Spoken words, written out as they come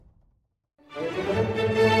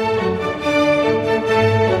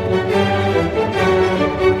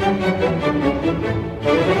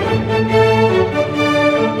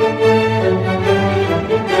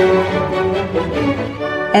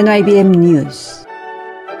Nybm 뉴스.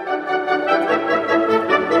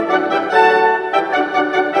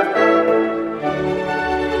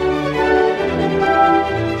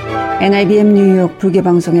 Nybm 뉴욕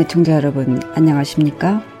불교방송의 청자 여러분,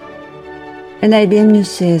 안녕하십니까? Nybm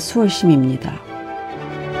뉴스의 수월심입니다.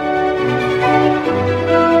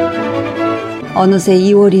 어느새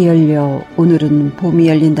 2월이 열려 오늘은 봄이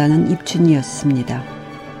열린다는 입춘이었습니다.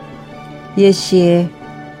 예시에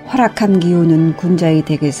활악한 기운은 군자의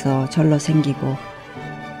댁에서 절로 생기고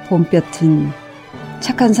봄볕은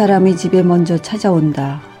착한 사람이 집에 먼저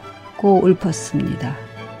찾아온다고 읊었습니다.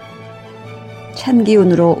 찬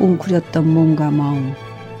기운으로 웅크렸던 몸과 마음,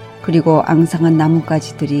 그리고 앙상한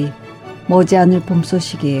나뭇가지들이 머지않을 봄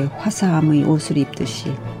소식에 화사함의 옷을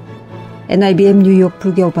입듯이 Nybm 뉴욕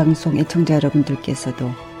불교방송 애청자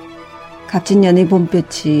여러분들께서도 갑진년의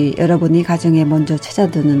봄볕이 여러분의 가정에 먼저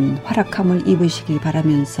찾아드는 활악함을 입으시기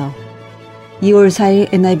바라면서 2월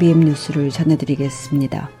 4일 Nybm 뉴스를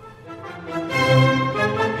전해드리겠습니다.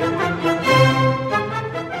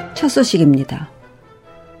 첫 소식입니다.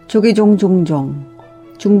 조계종 종종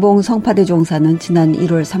중봉 성파대 종사는 지난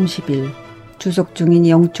 1월 30일 주속 중인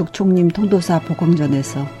영축 총림 통도사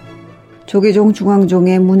복광전에서 조계종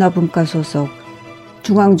중앙종회 문화분과 소속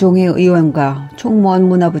중앙종회 의원과 총무원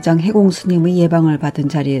문화부장 해공스님의 예방을 받은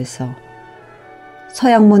자리에서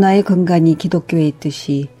서양 문화의 근간이 기독교에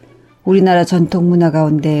있듯이 우리나라 전통 문화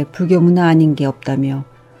가운데 불교 문화 아닌 게 없다며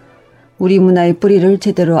우리 문화의 뿌리를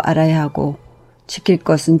제대로 알아야 하고 지킬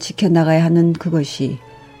것은 지켜나가야 하는 그것이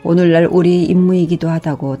오늘날 우리 임무이기도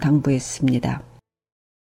하다고 당부했습니다.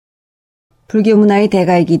 불교 문화의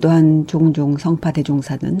대가이기도 한 종종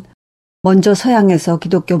성파대종사는 먼저 서양에서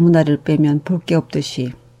기독교 문화를 빼면 볼 게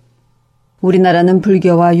없듯이 우리나라는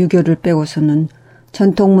불교와 유교를 빼고서는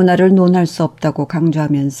전통 문화를 논할 수 없다고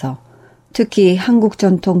강조하면서 특히 한국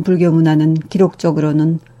전통 불교 문화는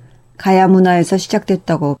기록적으로는 가야 문화에서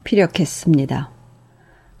시작됐다고 피력했습니다.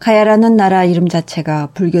 가야라는 나라 이름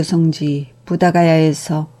자체가 불교 성지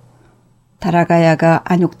부다가야에서, 다라가야가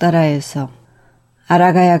안욕다라에서,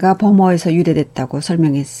 아라가야가 버머에서 유래됐다고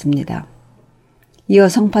설명했습니다. 이어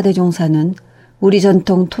성파대 종사는 우리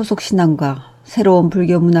전통 토속 신앙과 새로운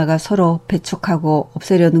불교 문화가 서로 배척하고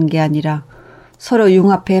없애려는 게 아니라 서로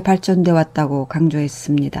융합해 발전돼 왔다고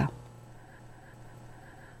강조했습니다.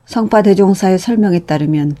 성파대 종사의 설명에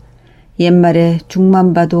따르면 옛말에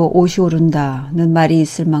죽만 봐도 옷이 오른다는 말이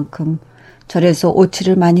있을 만큼 절에서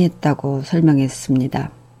오치를 많이 했다고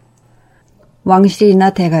설명했습니다.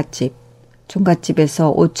 왕실이나 대갓집,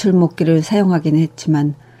 종갓집에서 오칠목기를 사용하긴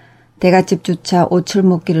했지만 대갓집조차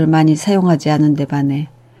오칠목기를 많이 사용하지 않은 데 반해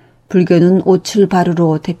불교는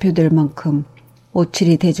오칠바루로 대표될 만큼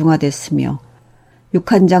오칠이 대중화됐으며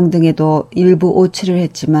육한장 등에도 일부 오칠을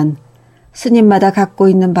했지만 스님마다 갖고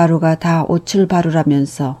있는 바루가 다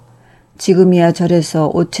오칠바루라면서 지금이야 절에서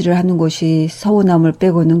오칠을 하는 곳이 서우남을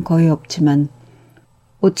빼고는 거의 없지만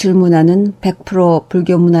오칠 문화는 100%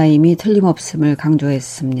 불교 문화임이 틀림없음을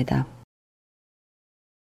강조했습니다.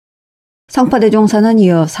 성파대 종사는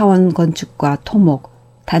이어 사원 건축과 토목,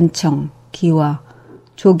 단청, 기와,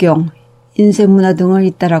 조경, 인쇄문화 등을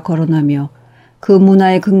잇따라 거론하며 그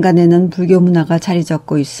문화의 근간에는 불교 문화가 자리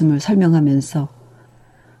잡고 있음을 설명하면서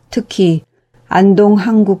특히 안동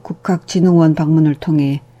한국국학진흥원 방문을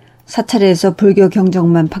통해 사찰에서 불교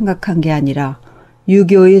경정만 판각한 게 아니라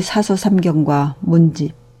유교의 사서삼경과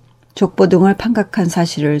문집, 족보 등을 판각한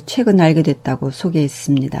사실을 최근 알게 됐다고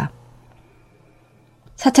소개했습니다.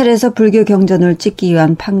 사찰에서 불교 경전을 찍기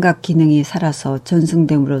위한 판각 기능이 살아서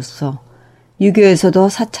전승됨으로써 유교에서도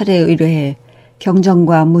사찰에 의뢰해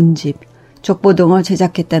경전과 문집, 족보 등을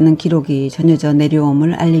제작했다는 기록이 전해져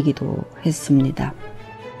내려옴을 알리기도 했습니다.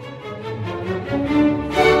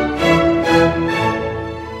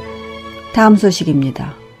 다음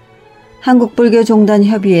소식입니다.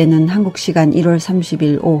 한국불교종단협의회는 한국시간 1월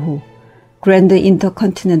 30일 오후 그랜드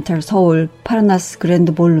인터컨티넨탈 서울 파라나스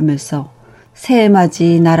그랜드 볼룸에서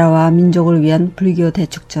새해맞이 나라와 민족을 위한 불교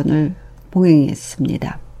대축전을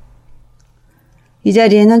봉행했습니다. 이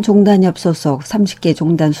자리에는 종단협 소속 30개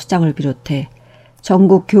종단 수장을 비롯해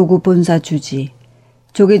전국 교구 본사 주지,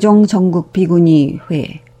 조계종 전국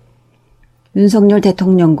비구니회, 윤석열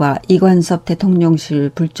대통령과 이관섭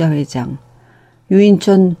대통령실 불자회장,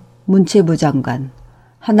 유인촌 문체부 장관,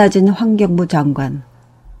 한하진 환경부 장관,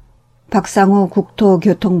 박상우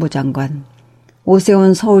국토교통부 장관,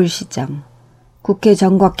 오세훈 서울시장, 국회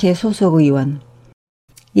정각회 소속 의원,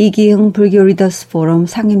 이기흥 불교 리더스 포럼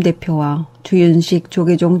상임대표와 주윤식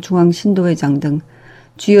조계종 중앙신도회장 등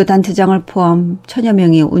주요 단체장을 포함 천여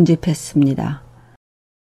명이 운집했습니다.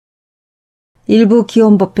 일부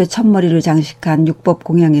기원법회 첫머리를 장식한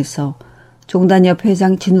육법공양에서 종단협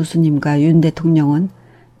회장 진우스님과 윤 대통령은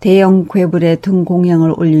대형 괴물에 등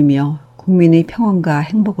공양을 올리며 국민의 평안과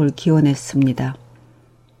행복을 기원했습니다.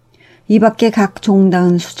 이 밖에 각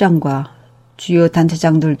종단 수장과 주요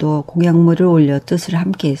단체장들도 공양물을 올려 뜻을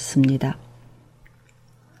함께했습니다.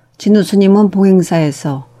 진우스님은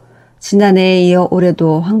봉행사에서 지난해에 이어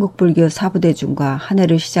올해도 한국불교 사부대중과 한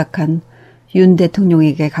해를 시작한 윤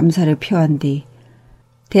대통령에게 감사를 표한 뒤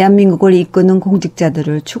대한민국을 이끄는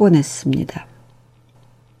공직자들을 축원했습니다.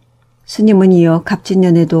 스님은 이어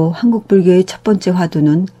갑진년에도 한국불교의 첫 번째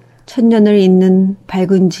화두는 천년을 잇는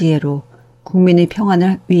밝은 지혜로 국민의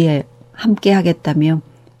평안을 위해 함께하겠다며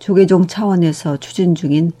조계종 차원에서 추진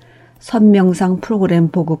중인 선명상 프로그램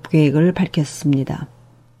보급 계획을 밝혔습니다.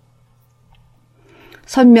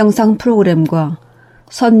 선명상 프로그램과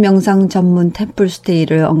선명상 전문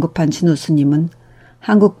템플스테이를 언급한 진우 스님은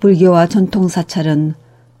한국 불교와 전통 사찰은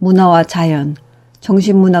문화와 자연,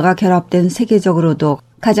 정신문화가 결합된 세계적으로도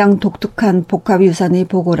가장 독특한 복합유산의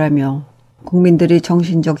보고라며 국민들이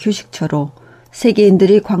정신적 휴식처로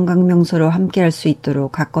세계인들이 관광명소로 함께할 수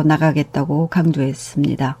있도록 가꿔 나가겠다고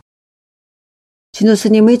강조했습니다. 진우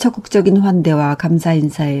스님의 적극적인 환대와 감사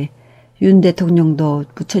인사에 윤 대통령도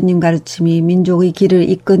부처님 가르침이 민족의 길을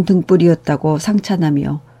이끈 등불이었다고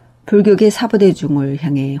상찬하며 불교계 사부대중을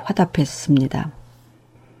향해 화답했습니다.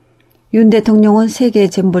 윤 대통령은 세계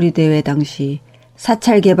잼버리 대회 당시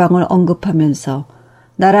사찰 개방을 언급하면서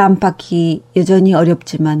나라 안팎이 여전히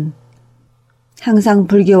어렵지만 항상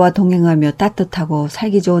불교와 동행하며 따뜻하고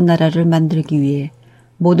살기 좋은 나라를 만들기 위해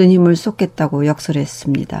모든 힘을 쏟겠다고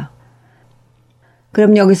역설했습니다.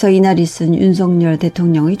 그럼 여기서 이날 있은 윤석열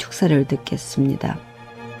대통령의 축사를 듣겠습니다.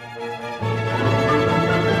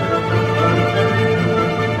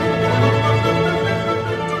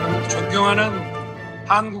 존경하는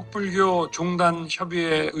한국불교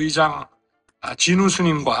종단협의회 의장 진우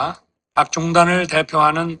스님과 각 종단을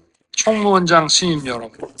대표하는 총무원장 스님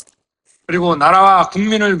여러분, 그리고 나라와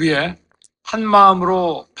국민을 위해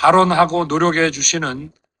한마음으로 발언하고 노력해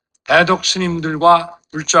주시는 대덕 스님들과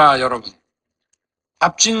불자 여러분,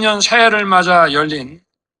 갑진년 새해를 맞아 열린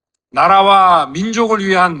나라와 민족을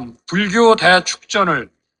위한 불교 대축전을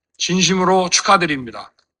진심으로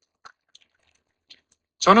축하드립니다.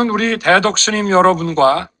 저는 우리 대덕 스님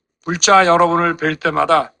여러분과 불자 여러분을 뵐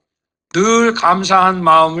때마다 늘 감사한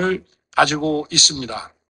마음을 가지고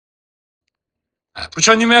있습니다.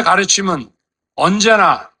 부처님의 가르침은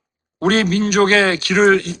언제나 우리 민족의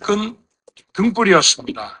길을 이끈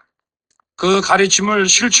등불이었습니다. 그 가르침을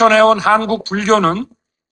실천해온 한국 불교는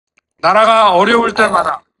나라가 어려울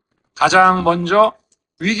때마다 가장 먼저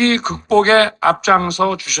위기 극복에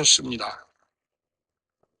앞장서 주셨습니다.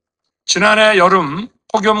 지난해 여름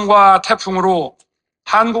폭염과 태풍으로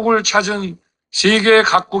한국을 찾은 세계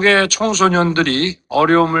각국의 청소년들이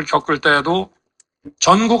어려움을 겪을 때에도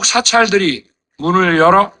전국 사찰들이 문을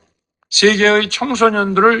열어 세계의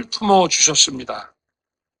청소년들을 품어주셨습니다.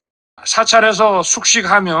 사찰에서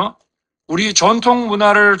숙식하며 우리 전통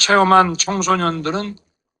문화를 체험한 청소년들은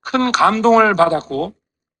큰 감동을 받았고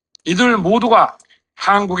이들 모두가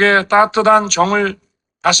한국의 따뜻한 정을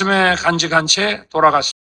가슴에 간직한 채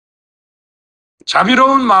돌아갔습니다.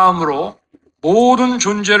 자비로운 마음으로 모든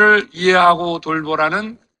존재를 이해하고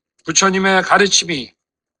돌보라는 부처님의 가르침이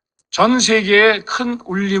전 세계에 큰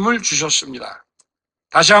울림을 주셨습니다.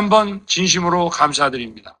 다시 한번 진심으로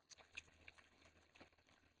감사드립니다.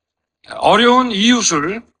 어려운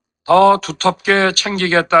이웃을 더 두텁게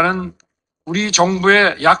챙기겠다는 우리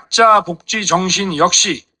정부의 약자 복지 정신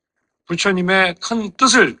역시 부처님의 큰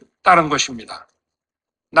뜻을 따른 것입니다.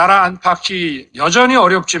 나라 안팎이 여전히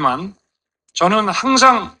어렵지만 저는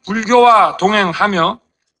항상 불교와 동행하며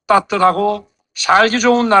따뜻하고 살기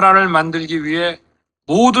좋은 나라를 만들기 위해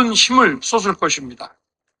모든 힘을 쏟을 것입니다.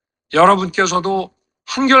 여러분께서도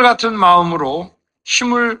한결같은 마음으로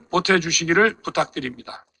힘을 보태주시기를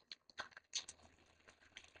부탁드립니다.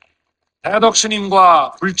 대덕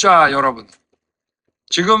스님과 불자 여러분,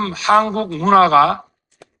 지금 한국 문화가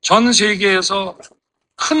전 세계에서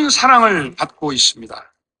큰 사랑을 받고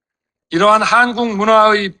있습니다. 이러한 한국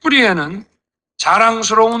문화의 뿌리에는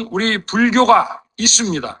자랑스러운 우리 불교가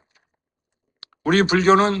있습니다. 우리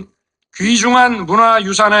불교는 귀중한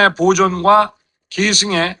문화유산의 보존과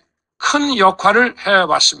계승에 큰 역할을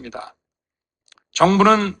해왔습니다.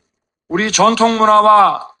 정부는 우리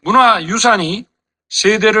전통문화와 문화유산이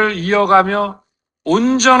세대를 이어가며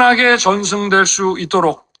온전하게 전승될 수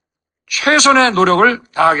있도록 최선의 노력을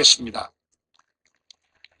다하겠습니다.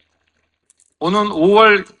 오는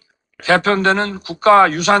 5월 개편되는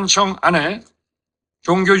국가유산청 안에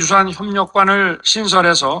종교유산협력관을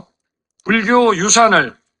신설해서 불교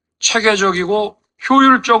유산을 체계적이고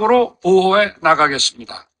효율적으로 보호해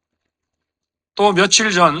나가겠습니다. 또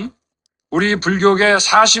며칠 전 우리 불교계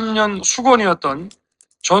 40년 수건이었던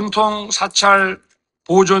전통 사찰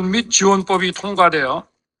보존 및 지원법이 통과되어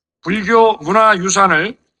불교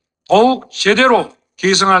문화유산을 더욱 제대로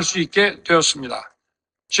계승할 수 있게 되었습니다.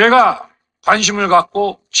 제가 관심을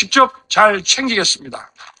갖고 직접 잘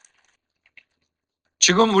챙기겠습니다.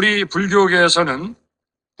 지금 우리 불교계에서는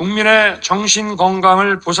국민의 정신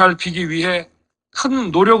건강을 보살피기 위해 큰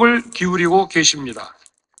노력을 기울이고 계십니다.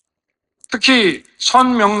 특히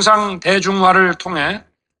선명상 대중화를 통해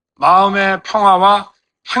마음의 평화와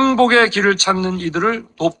행복의 길을 찾는 이들을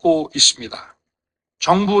돕고 있습니다.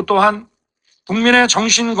 정부 또한 국민의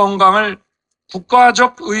정신 건강을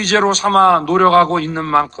국가적 의제로 삼아 노력하고 있는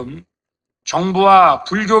만큼 정부와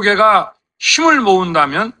불교계가 힘을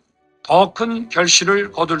모은다면 더 큰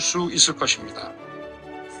결실을 거둘 수 있을 것입니다.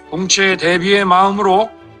 동체 대비의 마음으로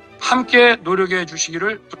함께 노력해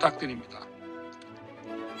주시기를 부탁드립니다.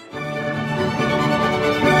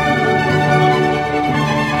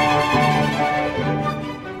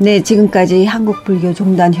 네, 지금까지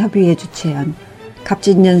한국불교종단협의회 주최한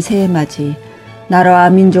갑진년 새해맞이 나라와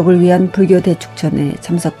민족을 위한 불교 대축전에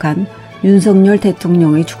참석한 윤석열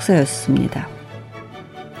대통령의 축사였습니다.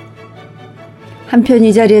 한편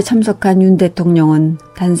이 자리에 참석한 윤 대통령은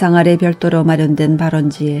단상 아래 별도로 마련된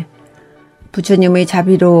발원지에 부처님의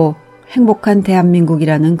자비로 행복한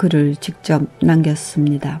대한민국이라는 글을 직접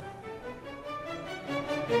남겼습니다.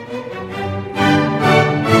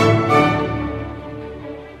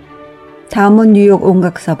 다음은 뉴욕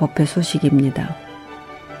원각사 법회 소식입니다.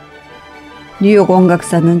 뉴욕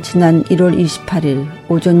원각사는 지난 1월 28일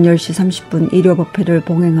오전 10시 30분 일요 법회를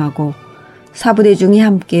봉행하고 사부대중이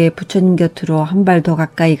함께 부처님 곁으로 한 발 더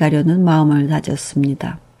가까이 가려는 마음을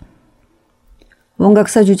다졌습니다.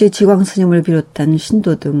 원각사 주재 지광스님을 비롯한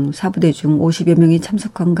신도 등 사부대중 50여 명이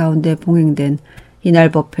참석한 가운데 봉행된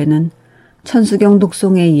이날 법회는 천수경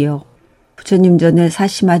독송에 이어 부처님 전에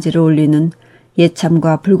사시맞이를 올리는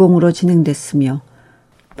예참과 불공으로 진행됐으며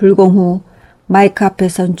불공 후 마이크 앞에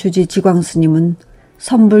선 주지 지광스님은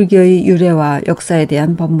선불교의 유래와 역사에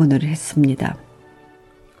대한 법문을 했습니다.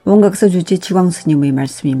 원각사 주지 지광스님의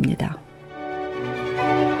말씀입니다.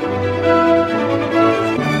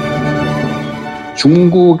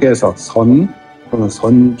 중국에서 또는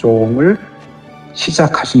선종을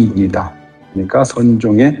시작하신 분이다. 그러니까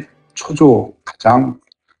선종의 초조 가장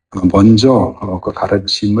먼저 그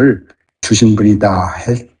가르침을 주신 분이다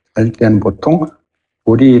할 때는 보통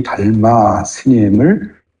보리달마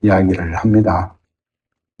스님을 이야기를 합니다.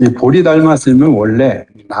 이 보리달마 스님은 원래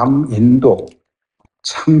남인도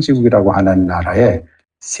창지국이라고 하는 나라의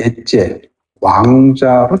셋째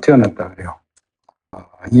왕자로 태어났다 그래요.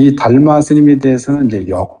 이 달마 스님에 대해서는 이제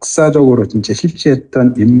역사적으로 진짜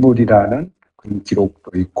실제했던 인물이라는 그런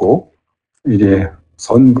기록도 있고, 이제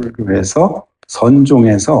선불교에서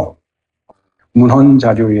선종에서 문헌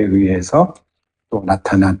자료에 의해서 또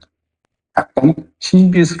나타난 약간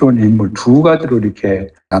신비스러운 인물 두 가지로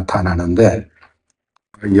이렇게 나타나는데,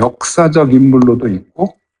 역사적 인물로도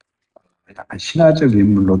있고 약간 신화적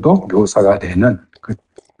인물로도 묘사가 되는 그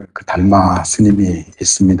달마 스님이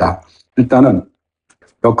있습니다. 일단은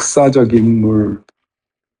역사적 인물로서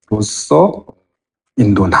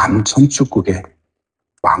인도 남천축국의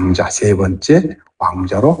왕자, 세 번째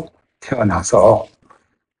왕자로 태어나서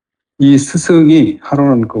이 스승이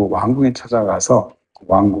하루는 그 왕궁에 찾아가서 그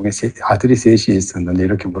왕궁에 아들이 셋이 있었는데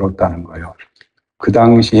이렇게 물었다는 거예요. 그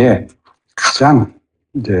당시에 가장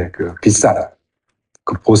이제 그 비싼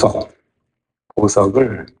그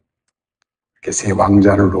보석을 이렇게 세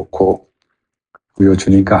왕자를 놓고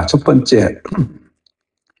보여주니까 첫 번째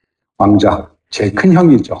왕자, 제일 큰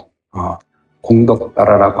형이죠.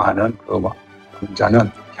 공덕다라라고 하는 그 왕자는,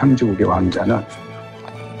 향주국의 왕자는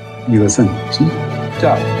이것은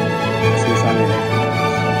진짜 세상에.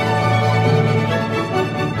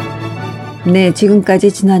 네,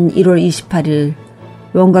 지금까지 지난 1월 28일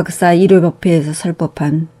원각사 1회 법회에서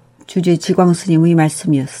설법한 주지 지광스님의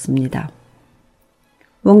말씀이었습니다.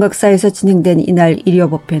 원각사에서 진행된 이날 1회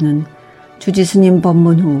법회는 주지스님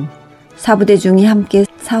법문 후 사부대중이 함께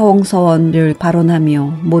사홍서원을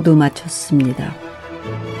발언하며 모두 마쳤습니다.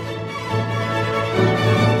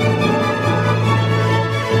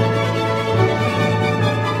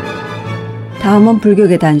 다음은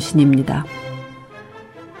불교계 단신입니다.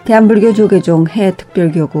 대한불교 조계종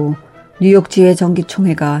해외특별교구 뉴욕지회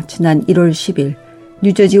정기총회가 지난 1월 10일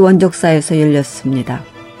뉴저지 원적사에서 열렸습니다.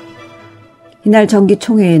 이날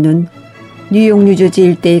정기총회에는 뉴욕 뉴저지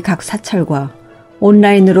일대의 각 사찰과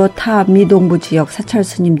온라인으로 타 미동부 지역 사찰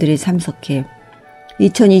스님들이 참석해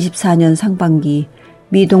 2024년 상반기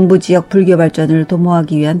미 동부 지역 불교 발전을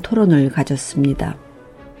도모하기 위한 토론을 가졌습니다.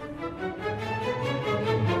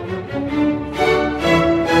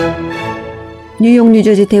 뉴욕,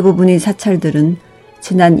 뉴저지 대부분의 사찰들은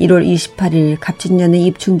지난 1월 28일 갑진년의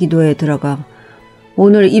입춘기도에 들어가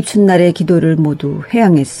오늘 입춘날의 기도를 모두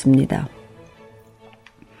회향했습니다.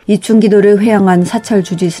 입춘기도를 회향한 사찰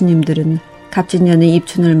주지 스님들은 갑진년의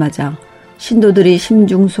입춘을 맞아 신도들이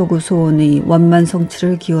심중소구 소원의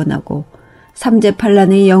원만성취를 기원하고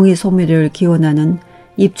삼재팔란의 영의 소멸을 기원하는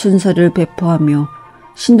입춘설을 배포하며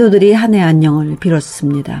신도들이 한 해 안녕을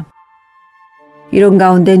빌었습니다. 이런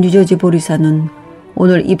가운데 뉴저지 보리사는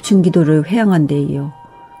오늘 입춘기도를 회향한 데 이어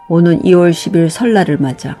오는 2월 10일 설날을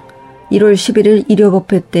맞아 1월 11일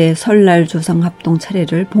일요법회 때 설날 조상합동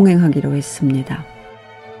차례를 봉행하기로 했습니다.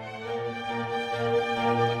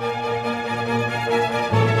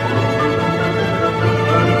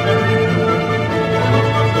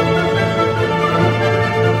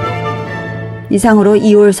 이상으로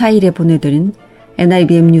 2월 4일에 보내드린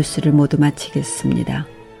Nybm 뉴스를 모두 마치겠습니다.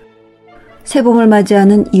 새봄을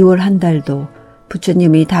맞이하는 2월 한 달도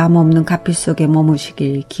부처님이 담없는 가피 속에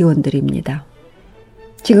머무시길 기원드립니다.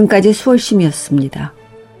 지금까지 수월심이었습니다.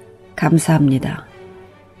 감사합니다.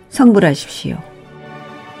 성불하십시오.